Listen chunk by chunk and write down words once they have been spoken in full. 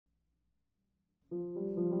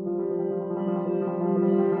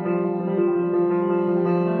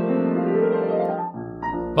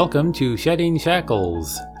Welcome to Shedding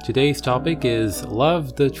Shackles. Today's topic is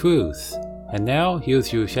Love the Truth. And now,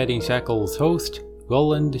 here's your Shedding Shackles host,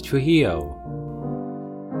 Roland Trujillo.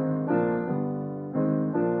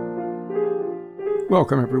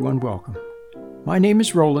 Welcome, everyone, welcome. My name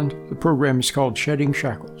is Roland. The program is called Shedding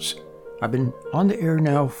Shackles. I've been on the air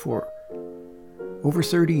now for over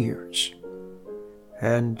 30 years.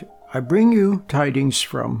 And I bring you tidings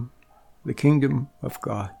from the kingdom of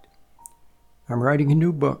God. I'm writing a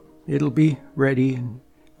new book. It'll be ready in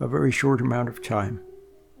a very short amount of time.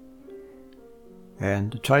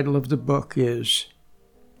 And the title of the book is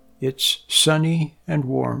It's Sunny and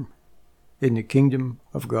Warm in the Kingdom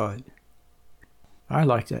of God. I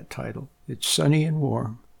like that title. It's sunny and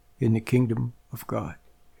warm in the kingdom of God.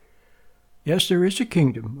 Yes, there is a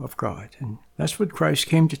kingdom of God, and that's what Christ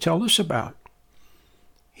came to tell us about.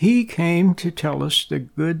 He came to tell us the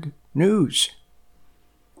good news.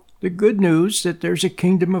 The good news that there's a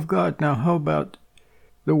kingdom of God. Now, how about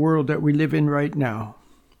the world that we live in right now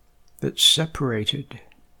that's separated?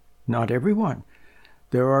 Not everyone.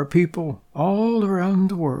 There are people all around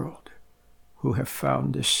the world who have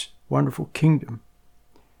found this wonderful kingdom.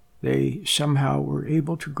 They somehow were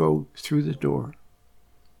able to go through the door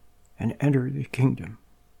and enter the kingdom.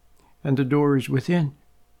 And the door is within.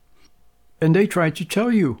 And they try to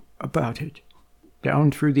tell you about it. Down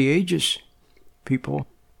through the ages, people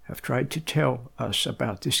have tried to tell us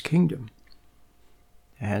about this kingdom.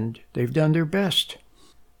 And they've done their best.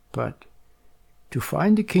 But to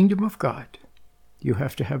find the kingdom of God, you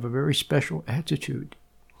have to have a very special attitude.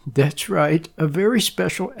 That's right, a very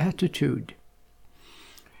special attitude.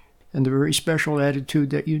 And the very special attitude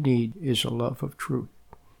that you need is a love of truth.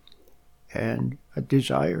 And a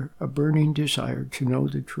desire, a burning desire to know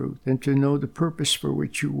the truth and to know the purpose for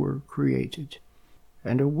which you were created.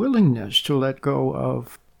 And a willingness to let go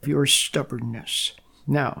of your stubbornness.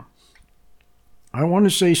 Now, I want to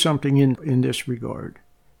say something in this regard.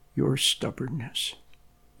 Your stubbornness.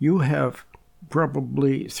 You have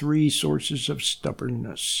probably 3 sources of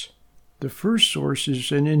stubbornness. The first source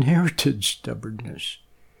is an inherited stubbornness.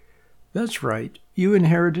 That's right. You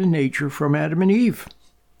inherited nature from Adam and Eve.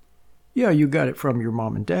 Yeah, you got it from your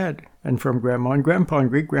mom and dad, and from grandma and grandpa and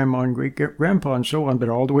great-grandma and great-grandpa and so on, but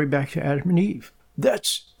all the way back to Adam and Eve.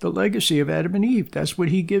 That's the legacy of Adam and Eve. That's what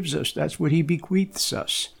he gives us. That's what he bequeaths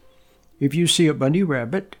us. If you see a bunny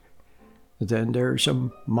rabbit, then there's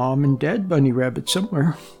some mom and dad bunny rabbit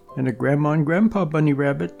somewhere, and a grandma and grandpa bunny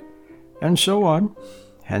rabbit, and so on.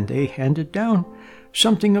 And they handed down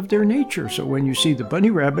something of their nature. So when you see the bunny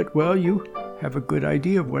rabbit, well, you have a good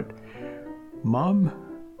idea of what mom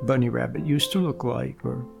bunny rabbit used to look like,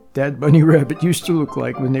 or dad bunny rabbit used to look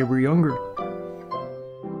like when they were younger.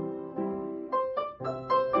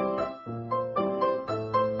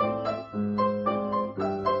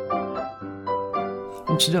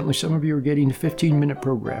 Incidentally, some of you are getting a 15-minute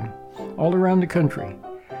program all around the country.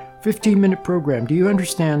 15-minute program. Do you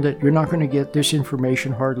understand that you're not going to get this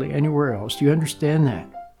information hardly anywhere else? Do you understand that?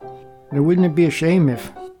 Now, wouldn't it be a shame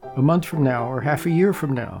if a month from now or half a year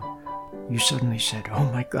from now, you suddenly said, oh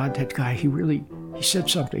my God, that guy, he said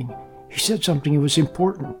something. He said something, it was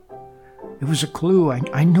important. It was a clue.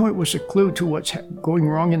 I know it was a clue to what's going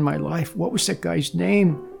wrong in my life. What was that guy's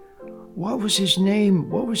name? What was his name?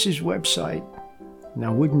 What was his website?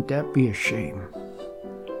 Now, wouldn't that be a shame?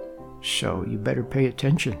 So you better pay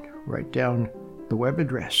attention. Write down the web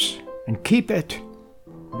address and keep it,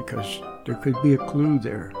 because there could be a clue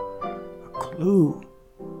there. A clue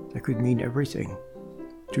that could mean everything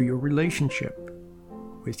to your relationship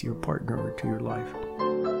with your partner or to your life.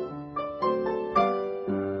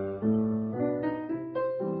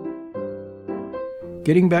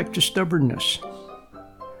 Getting back to stubbornness.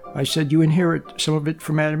 I said you inherit some of it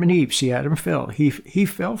from Adam and Eve. See, Adam fell. He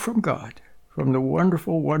fell from God, from the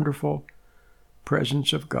wonderful, wonderful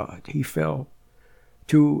presence of God. He fell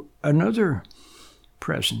to another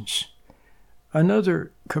presence,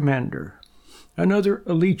 another commander, another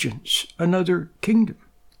allegiance, another kingdom,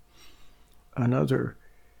 another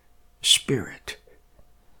spirit.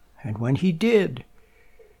 And when he did,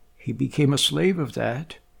 he became a slave of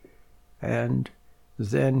that, and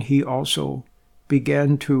then he also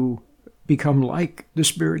began to become like the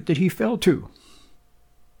spirit that he fell to.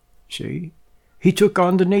 See? He took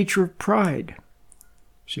on the nature of pride.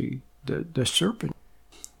 See, the serpent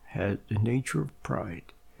had the nature of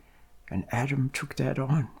pride, and Adam took that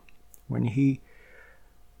on when he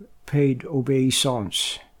paid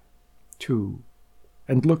obeisance to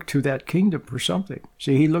and looked to that kingdom for something.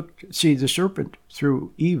 See, the serpent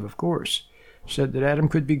through Eve, of course, said that Adam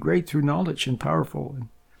could be great through knowledge and powerful and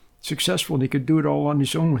successful, and he could do it all on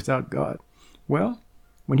his own without God. Well,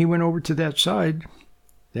 when he went over to that side,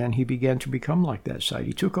 then he began to become like that side.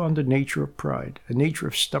 He took on the nature of pride, a nature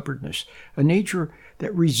of stubbornness, a nature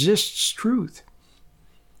that resists truth.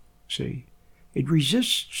 See, it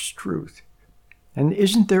resists truth. And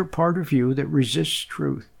isn't there part of you that resists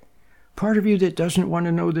truth? Part of you that doesn't want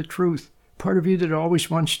to know the truth. Part of you that always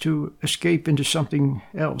wants to escape into something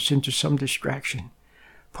else, into some distraction.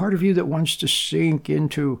 Part of you that wants to sink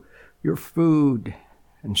into your food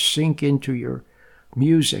and sink into your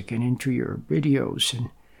music and into your videos and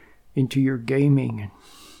into your gaming and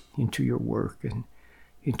into your work and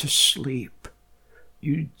into sleep.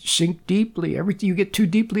 You sink deeply. Everything, you get too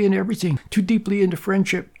deeply into everything. Too deeply into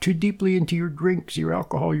friendship. Too deeply into your drinks, your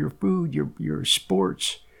alcohol, your food, your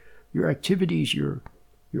sports, your activities, your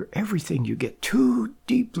everything. You get too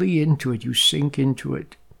deeply into it. You sink into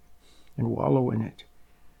it and wallow in it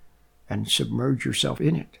and submerge yourself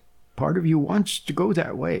in it. Part of you wants to go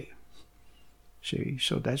that way. See,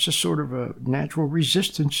 so that's a sort of a natural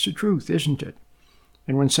resistance to truth, isn't it?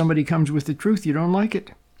 And when somebody comes with the truth, you don't like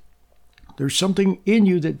it. There's something in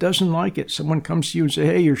you that doesn't like it. Someone comes to you and says,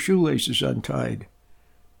 hey, your shoelace is untied.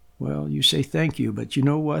 Well, you say thank you, but you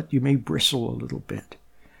know what? You may bristle a little bit.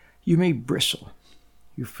 You may bristle.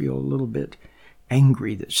 You feel a little bit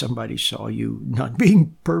angry that somebody saw you not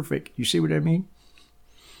being perfect. You see what I mean?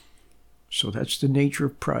 So that's the nature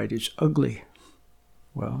of pride. It's ugly.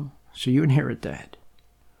 Well, so you inherit that.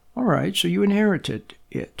 All right, so you inherited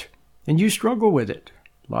it. And you struggle with it.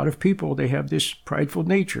 A lot of people, they have this prideful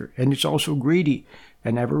nature. And it's also greedy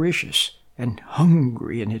and avaricious and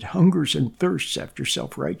hungry. And it hungers and thirsts after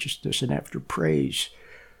self-righteousness and after praise.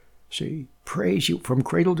 See, praise, you from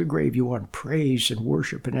cradle to grave, you want praise and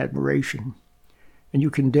worship and admiration. And you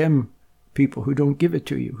condemn people who don't give it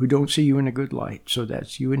to you, who don't see you in a good light. So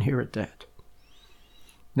that's, you inherit that.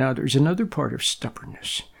 Now, there's another part of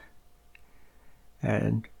stubbornness.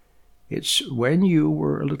 And it's when you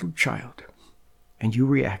were a little child and you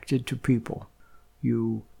reacted to people.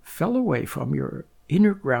 You fell away from your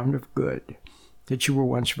inner ground of good that you were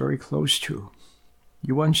once very close to.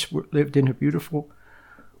 You once lived in a beautiful,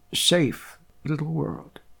 safe little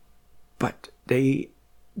world. But they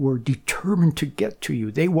were determined to get to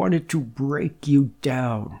you. They wanted to break you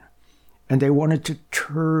down. And they wanted to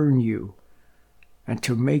turn you and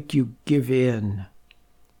to make you give in.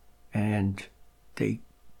 And they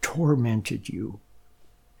tormented you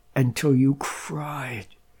until you cried,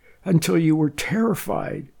 until you were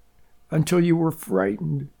terrified, until you were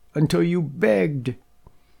frightened, until you begged.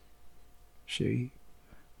 See?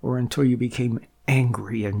 Or until you became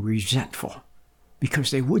angry and resentful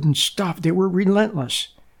because they wouldn't stop. They were relentless.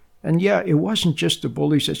 And yeah, it wasn't just the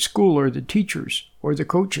bullies at school or the teachers or the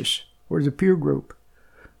coaches or the peer group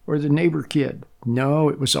or the neighbor kid. No,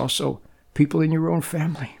 it was also people in your own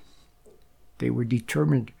family. They were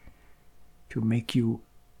determined to make you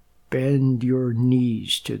bend your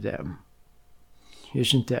knees to them.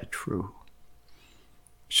 Isn't that true?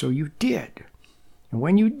 So you did. And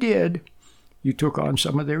when you did, you took on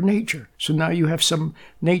some of their nature. So now you have some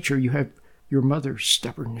nature. You have your mother's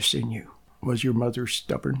stubbornness in you. Was your mother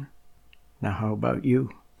stubborn? Now how about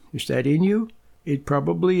you? Is that in you? It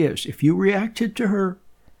probably is. If you reacted to her,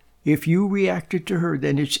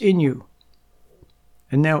 then it's in you.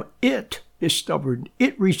 And now it is stubborn.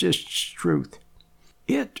 It resists truth.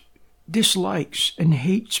 It dislikes and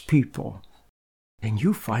hates people. And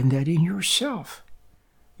you find that in yourself.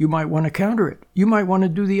 You might want to counter it. You might want to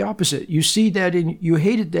do the opposite. You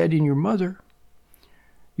hated that in your mother.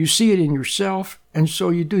 You see it in yourself, and so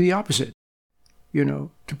you do the opposite. To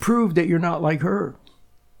prove that you're not like her.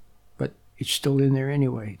 But it's still in there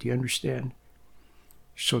anyway. Do you understand?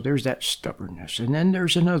 So there's that stubbornness. And then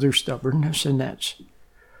there's another stubbornness, and that's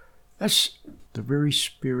the very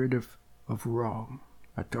spirit of wrong,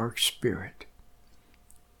 a dark spirit,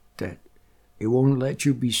 that it won't let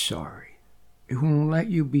you be sorry. It won't let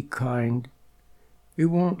you be kind. It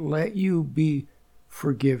won't let you be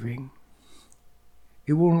forgiving.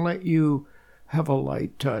 It won't let you have a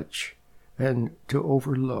light touch and to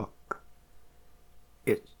overlook.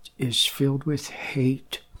 It is filled with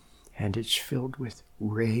hate, and it's filled with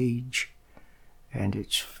rage, and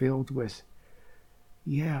it's filled with,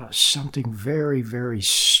 something very, very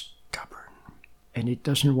stubborn. And it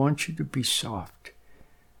doesn't want you to be soft,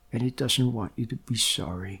 and it doesn't want you to be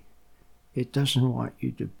sorry. It doesn't want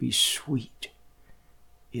you to be sweet.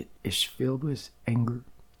 It is filled with anger,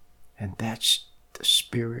 and that's the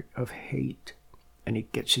spirit of hate, and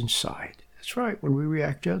it gets inside. That's right, when we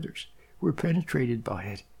react to others, we're penetrated by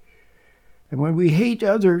it. And when we hate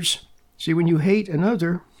others, See, when you hate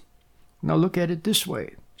another, now look at it this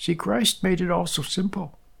way. See, Christ made it all so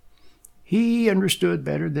simple. He understood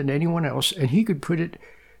better than anyone else, and he could put it,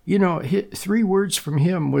 3 words from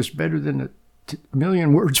him was better than a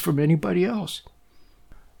million words from anybody else.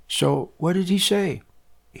 So what did he say?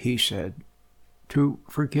 He said to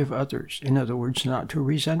forgive others. In other words, not to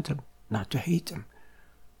resent them, not to hate them.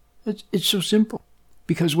 It's so simple.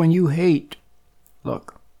 Because when you hate, when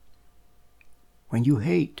you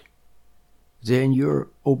hate, then you're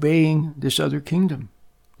obeying this other kingdom,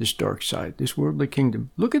 this dark side, this worldly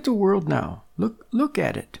kingdom. Look at the world now. Look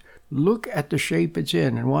at it. Look at the shape it's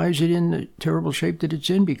in. And why is it in the terrible shape that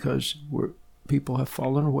it's in? Because people have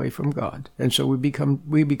fallen away from God. And so we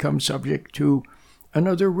become subject to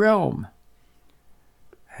another realm.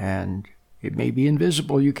 And it may be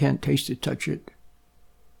invisible. You can't taste it, touch it,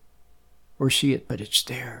 or see it, but it's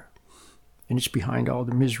there. And it's behind all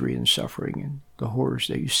the misery and suffering and the horrors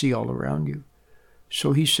that you see all around you.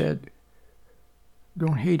 So he said,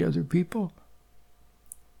 don't hate other people.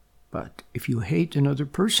 But if you hate another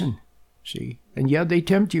person, see, and yeah, they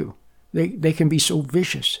tempt you. They can be so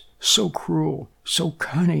vicious, so cruel, so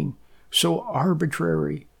cunning, so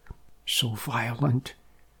arbitrary, so violent,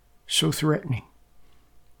 so threatening,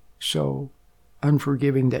 so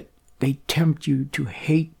unforgiving that they tempt you to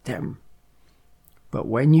hate them. But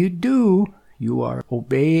when you do, you are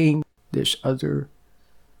obeying this other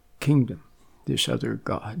kingdom, this other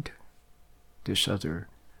God, this other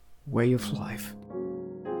way of life.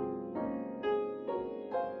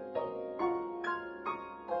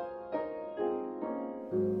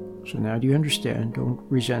 So now do you understand? Don't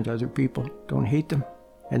resent other people. Don't hate them.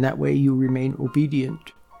 And that way you remain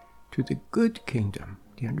obedient to the good kingdom.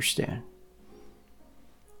 Do you understand?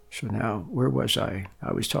 So now, where was I?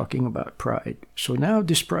 I was talking about pride. So now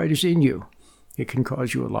this pride is in you. It can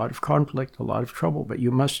cause you a lot of conflict, a lot of trouble, but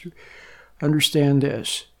you must understand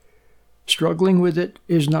this. Struggling with it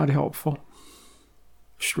is not helpful.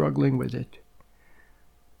 Struggling with it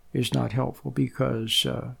is not helpful because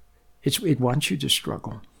it wants you to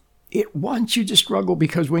struggle. It wants you to struggle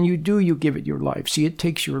because when you do, you give it your life. See, it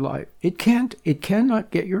takes your life. It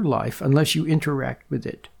cannot get your life unless you interact with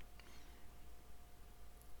it.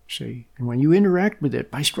 See, and when you interact with it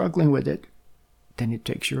by struggling with it, then it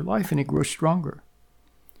takes your life and it grows stronger.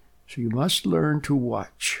 So you must learn to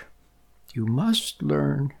watch. You must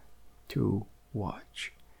learn to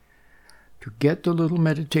watch. To get the little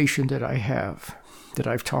meditation that I have, that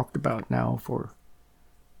I've talked about now for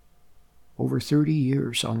over 30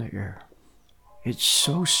 years on the air. It's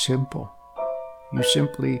so simple. You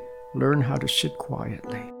simply learn how to sit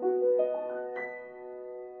quietly.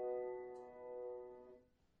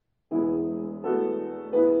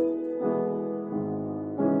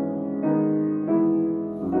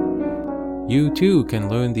 You too can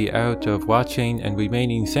learn the art of watching and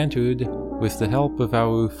remaining centered with the help of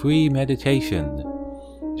our free meditation.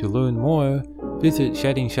 To learn more, visit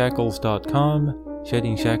SheddingShackles.com,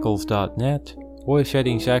 SheddingShackles.net, or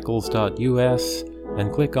SheddingShackles.us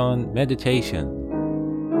and click on Meditation.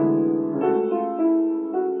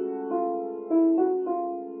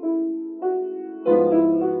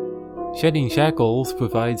 Shedding Shackles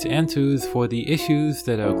provides answers for the issues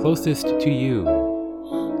that are closest to you.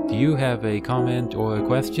 Do you have a comment or a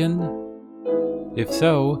question? If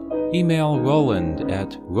so, email Roland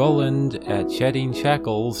at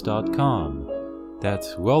roland@SheddingShackles.com.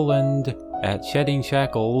 That's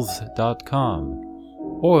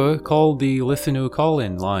roland@SheddingShackles.com. Or call the listener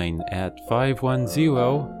call-in line at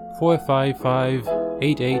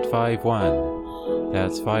 510-455-8851.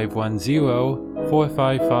 That's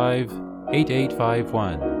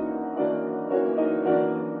 510-455-8851.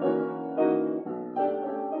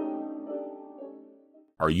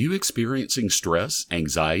 Are you experiencing stress,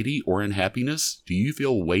 anxiety, or unhappiness? Do you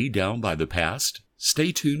feel weighed down by the past?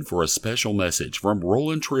 Stay tuned for a special message from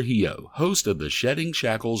Roland Trujillo, host of the Shedding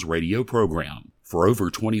Shackles radio program. For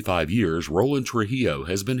over 25 years, Roland Trujillo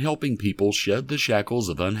has been helping people shed the shackles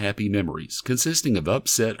of unhappy memories, consisting of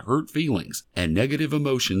upset, hurt feelings, and negative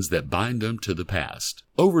emotions that bind them to the past.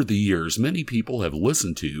 Over the years, many people have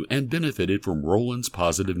listened to and benefited from Roland's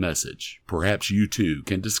positive message. Perhaps you too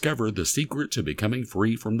can discover the secret to becoming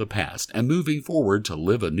free from the past and moving forward to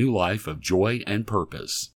live a new life of joy and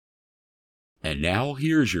purpose. And now,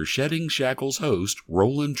 here's your Shedding Shackles host,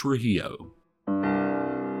 Roland Trujillo.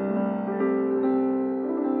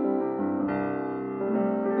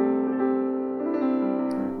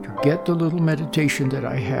 Get the little meditation that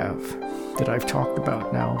I have, that I've talked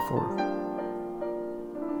about now for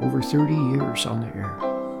over 30 years on the air.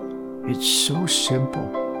 It's so simple.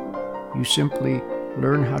 You simply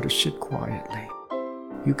learn how to sit quietly.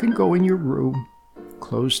 you can go in your room,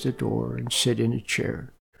 close the door, and sit in a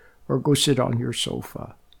chair, or go sit on your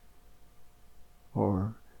sofa,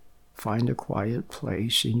 or find a quiet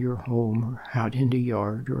place in your home, or out in the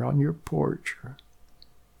yard, or on your porch, or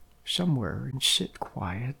somewhere, and sit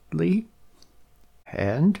quietly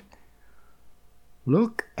and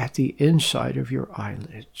look at the inside of your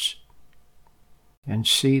eyelids and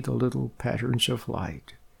see the little patterns of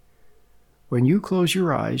light. When you close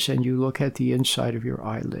your eyes and you look at the inside of your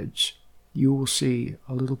eyelids, you will see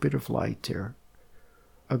a little bit of light there,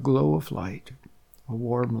 a glow of light, a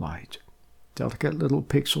warm light, delicate little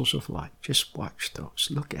pixels of light. Just watch those,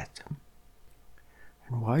 look at them.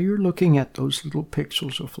 And while you're looking at those little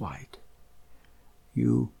pixels of light,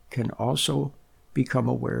 you can also become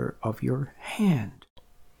aware of your hand.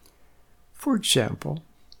 For example,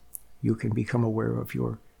 you can become aware of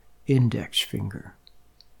your index finger.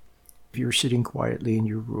 If you're sitting quietly in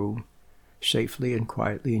your room, safely and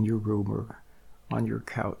quietly in your room or on your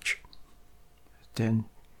couch, then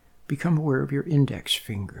become aware of your index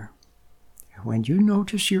finger. When you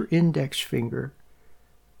notice your index finger,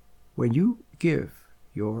 when you give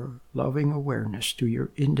your loving awareness to your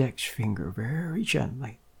index finger very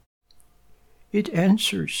gently, it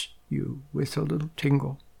answers you with a little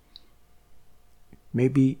tingle.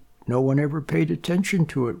 Maybe no one ever paid attention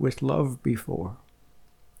to it with love before.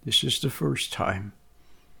 This is the first time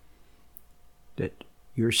that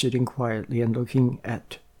you're sitting quietly and looking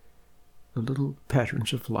at the little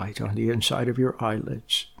patterns of light on the inside of your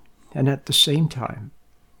eyelids. And at the same time,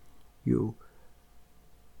 you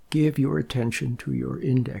give your attention to your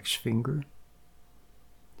index finger,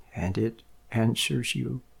 and it answers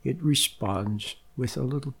you. It responds with a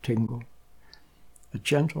little tingle, a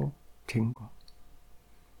gentle tingle.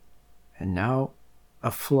 And now a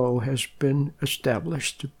flow has been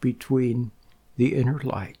established between the inner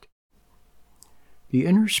light, the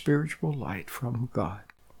inner spiritual light from God.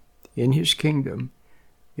 In His kingdom,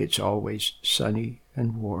 it's always sunny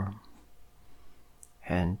and warm.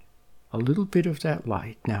 And a little bit of that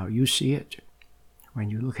light, now you see it when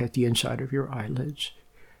you look at the inside of your eyelids.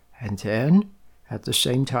 And then, at the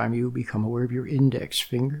same time, you become aware of your index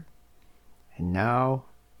finger. And now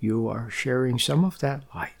you are sharing some of that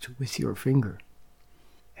light with your finger.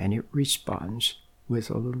 And it responds with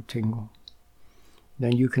a little tingle.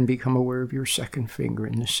 Then you can become aware of your second finger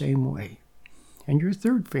in the same way. And your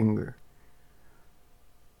third finger.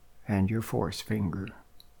 And your fourth finger.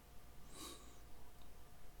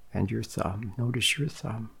 And your thumb. Notice your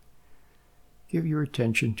thumb. Give your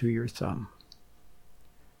attention to your thumb.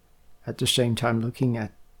 At the same time looking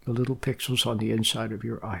at the little pixels on the inside of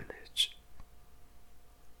your eyelids.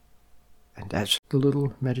 And that's the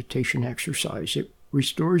little meditation exercise. It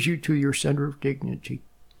restores you to your center of dignity.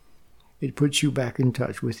 It puts you back in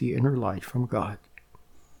touch with the inner light from God.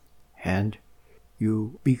 And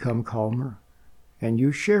you become calmer. And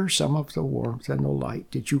you share some of the warmth and the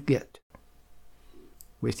light that you get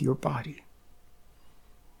with your body.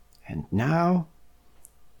 And now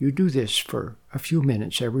you do this for a few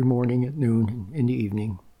minutes every morning at noon and in the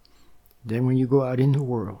evening. Then when you go out in the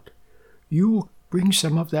world, you will bring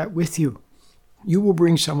some of that with you. You will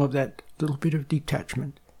bring some of that little bit of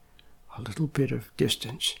detachment, a little bit of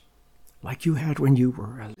distance, like you had when you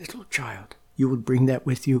were a little child. You will bring that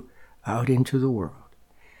with you out into the world.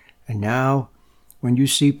 And now, when you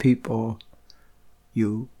see people,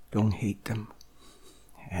 you don't hate them.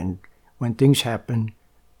 And when things happen,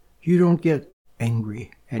 you don't get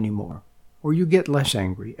angry anymore. Or you get less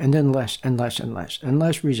angry, and then less and less and less, and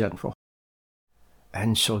less resentful.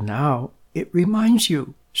 And so now, it reminds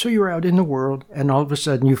you. So you're out in the world, and all of a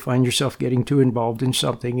sudden you find yourself getting too involved in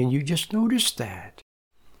something, and you just notice that.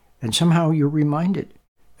 And somehow you're reminded,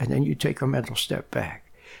 and then you take a mental step back.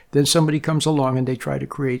 Then somebody comes along and they try to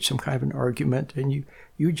create some kind of an argument, and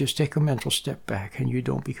you just take a mental step back, and you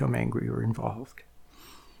don't become angry or involved.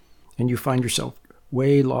 And you find yourself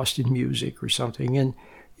way lost in music or something, and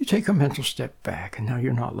you take a mental step back, and now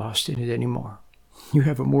you're not lost in it anymore. You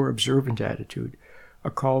have a more observant attitude, a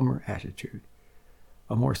calmer attitude,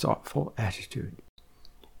 a more thoughtful attitude.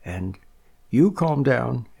 And you calm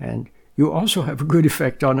down, and you also have a good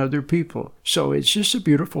effect on other people. So it's just a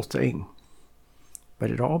beautiful thing. But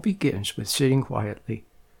it all begins with sitting quietly,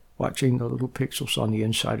 watching the little pixels on the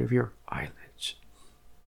inside of your eyelids.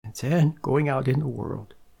 And then going out in the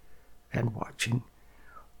world and watching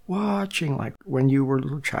like when you were a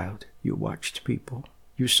little child. You watched people,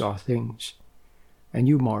 you saw things, and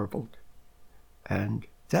you marveled. And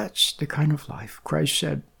that's the kind of life. Christ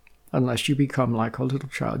said, unless you become like a little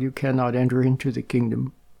child, you cannot enter into the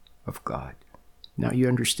kingdom of God. Now you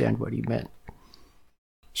understand what he meant.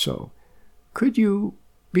 So, could you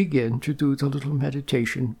begin to do the little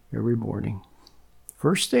meditation every morning.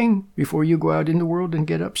 First thing, before you go out in the world and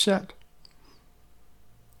get upset.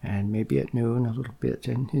 And maybe at noon a little bit,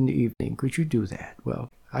 and in the evening. Could you do that? Well,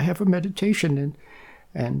 I have a meditation,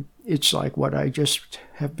 and it's like what I just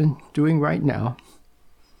have been doing right now.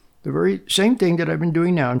 The very same thing that I've been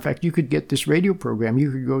doing now. In fact, you could get this radio program.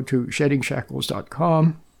 You could go to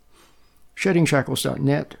sheddingshackles.com,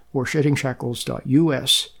 sheddingshackles.net, or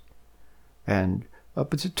sheddingshackles.us. And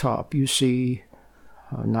up at the top, you see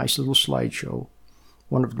a nice little slideshow.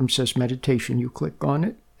 One of them says meditation. You click on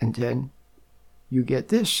it, and then you get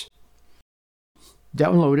this.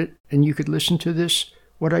 Download it, and you could listen to this,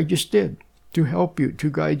 what I just did, to help you,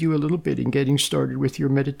 to guide you a little bit in getting started with your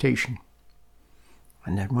meditation.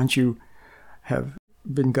 And then once you have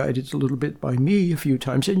been guided a little bit by me a few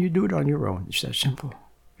times, then you do it on your own. It's that simple.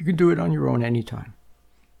 You can do it on your own anytime.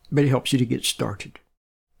 But it helps you to get started.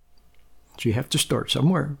 So you have to start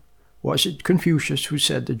somewhere. Was it Confucius who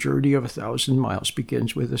said the journey of 1,000 miles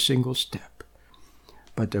begins with a single step?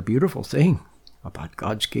 But the beautiful thing about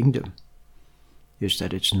God's kingdom is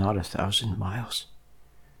that it's not 1,000 miles.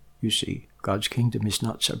 You see, God's kingdom is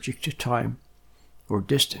not subject to time or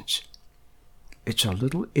distance. It's a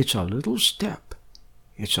little step.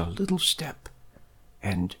 It's a little step,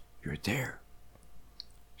 and you're there.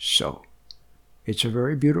 So, it's a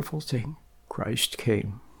very beautiful thing. Christ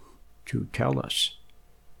came to tell us,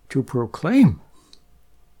 to proclaim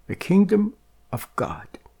the kingdom of God.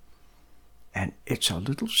 And it's a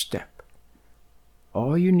little step.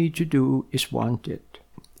 All you need to do is want it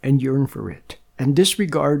and yearn for it, and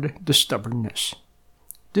disregard the stubbornness.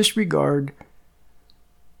 Disregard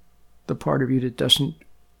the part of you that doesn't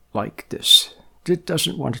like this, that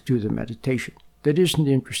doesn't want to do the meditation, that isn't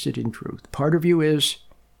interested in truth. Part of you is,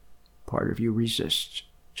 part of you resists.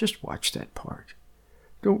 Just watch that part.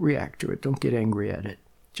 Don't react to it. Don't get angry at it.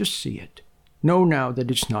 Just see it. Know now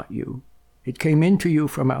that it's not you. It came into you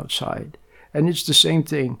from outside, and it's the same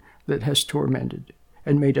thing that has tormented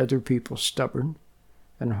and made other people stubborn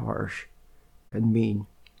and harsh and mean.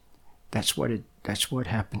 That's what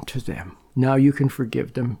happened to them. Now you can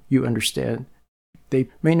forgive them. You understand. They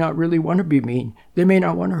may not really want to be mean. They may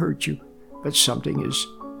not want to hurt you, but something is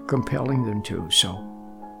compelling them to. So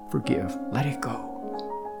forgive. Let it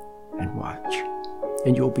go. And watch.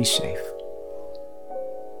 And you'll be safe.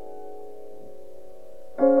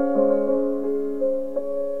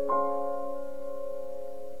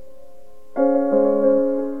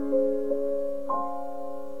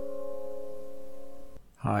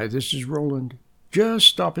 Hi, this is Roland. Just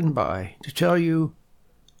stopping by to tell you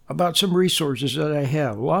about some resources that I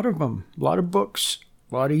have. A lot of them. A lot of books.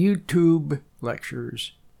 A lot of YouTube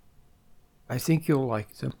lectures. I think you'll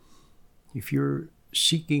like them. If you're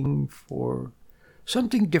seeking for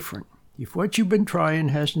something different, if what you've been trying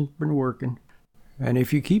hasn't been working, and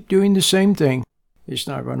if you keep doing the same thing, it's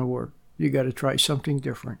not going to work. You got to try something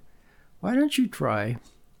different. Why don't you try?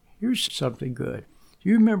 Here's something good. Do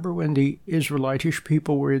you remember when the Israelitish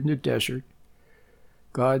people were in the desert?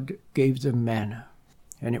 God gave them manna,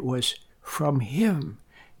 and it was from Him.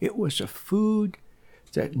 It was a food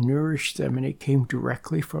that nourished them, and it came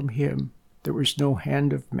directly from Him. There was no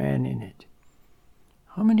hand of man in it.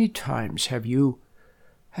 How many times have you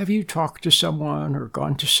talked to someone or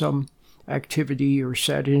gone to some activity or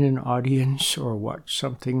sat in an audience or watched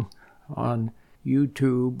something on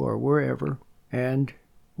YouTube or wherever, and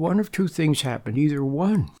one of two things happened. Either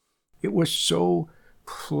one, it was so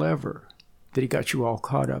clever that it got you all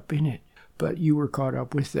caught up in it, but you were caught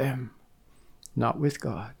up with them, not with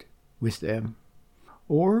God, with them.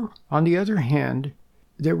 Or, on the other hand,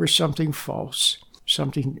 there was something false,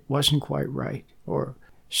 something that wasn't quite right, or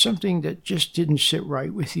something that just didn't sit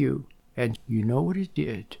right with you. And you know what it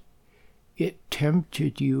did? It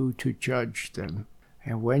tempted you to judge them.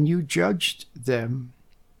 And when you judged them,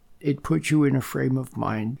 it put you in a frame of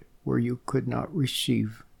mind where you could not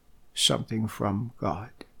receive something from God.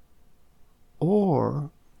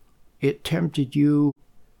 Or it tempted you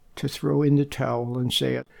to throw in the towel and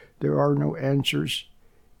say, there are no answers,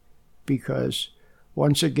 because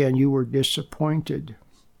once again you were disappointed.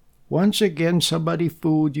 Once again somebody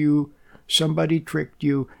fooled you, somebody tricked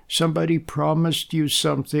you, somebody promised you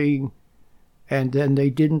something, and then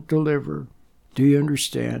they didn't deliver. Do you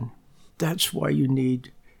understand? That's why you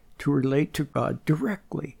need to relate to God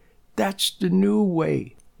directly. That's the new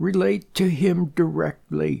way. Relate to Him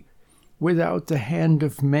directly, without the hand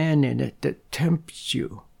of man in it that tempts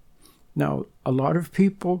you. Now, a lot of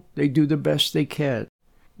people, they do the best they can,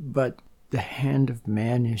 but the hand of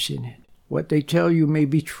man is in it. What they tell you may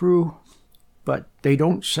be true, but they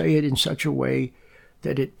don't say it in such a way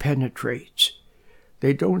that it penetrates.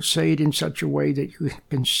 They don't say it in such a way that you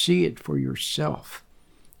can see it for yourself.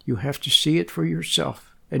 You have to see it for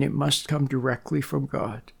yourself, and it must come directly from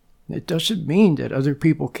God. It doesn't mean that other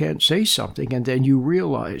people can't say something and then you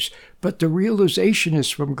realize, but the realization is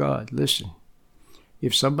from God. Listen,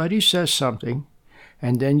 if somebody says something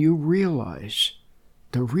and then you realize,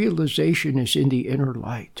 the realization is in the inner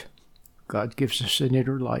light. God gives us an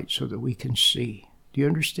inner light so that we can see. Do you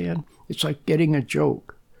understand? It's like getting a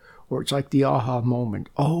joke, or it's like the aha moment.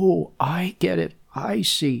 Oh, I get it. I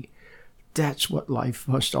see. That's what life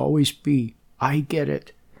must always be. I get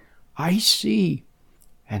it. I see.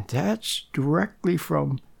 And that's directly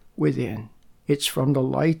from within. It's from the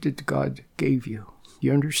light that God gave you.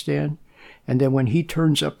 You understand? And then when He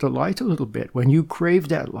turns up the light a little bit, when you crave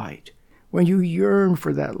that light, when you yearn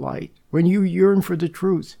for that light, when you yearn for the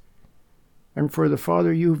truth, and for the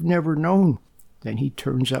Father you've never known, then He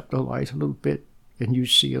turns up the light a little bit, and you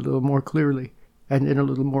see a little more clearly, and then a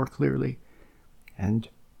little more clearly. And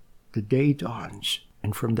the day dawns.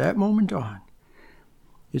 And from that moment on,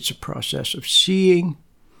 it's a process of seeing,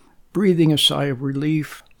 breathing a sigh of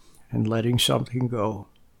relief, and letting something go.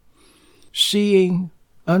 Seeing,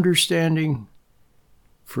 understanding,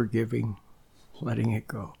 forgiving, letting it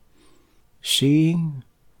go. Seeing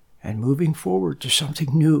and moving forward to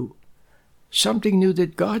something new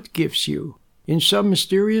that God gives you. In some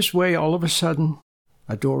mysterious way, all of a sudden,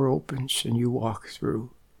 a door opens and you walk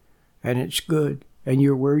through. And it's good, and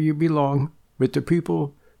you're where you belong, with the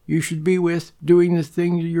people you should be with, doing the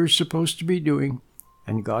things you're supposed to be doing.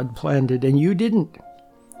 And God planned it, and you didn't.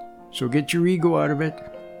 So get your ego out of it.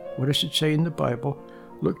 What does it say in the Bible?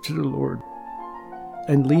 Look to the Lord,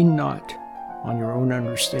 and lean not on your own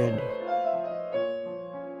understanding.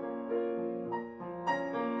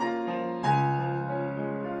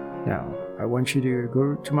 Now, I want you to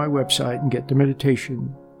go to my website and get the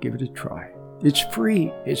meditation. Give it a try. It's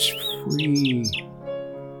free. It's free.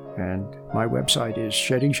 And my website is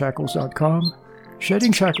sheddingshackles.com,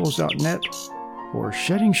 sheddingshackles.net, or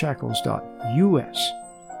sheddingshackles.us.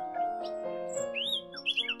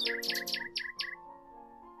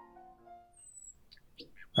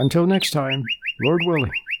 Until next time, Lord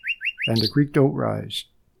willing, and the creek don't rise.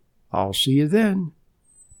 I'll see you then.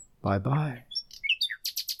 Bye-bye.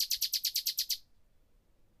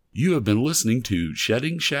 You have been listening to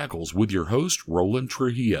Shedding Shackles with your host, Roland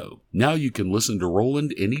Trujillo. Now you can listen to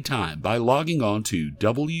Roland anytime by logging on to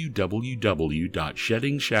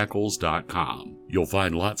www.sheddingshackles.com. You'll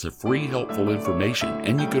find lots of free, helpful information,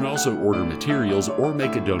 and you can also order materials or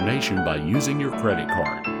make a donation by using your credit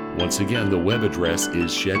card. Once again, the web address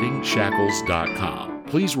is sheddingshackles.com.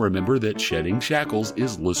 Please remember that Shedding Shackles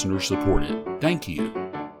is listener-supported. Thank you.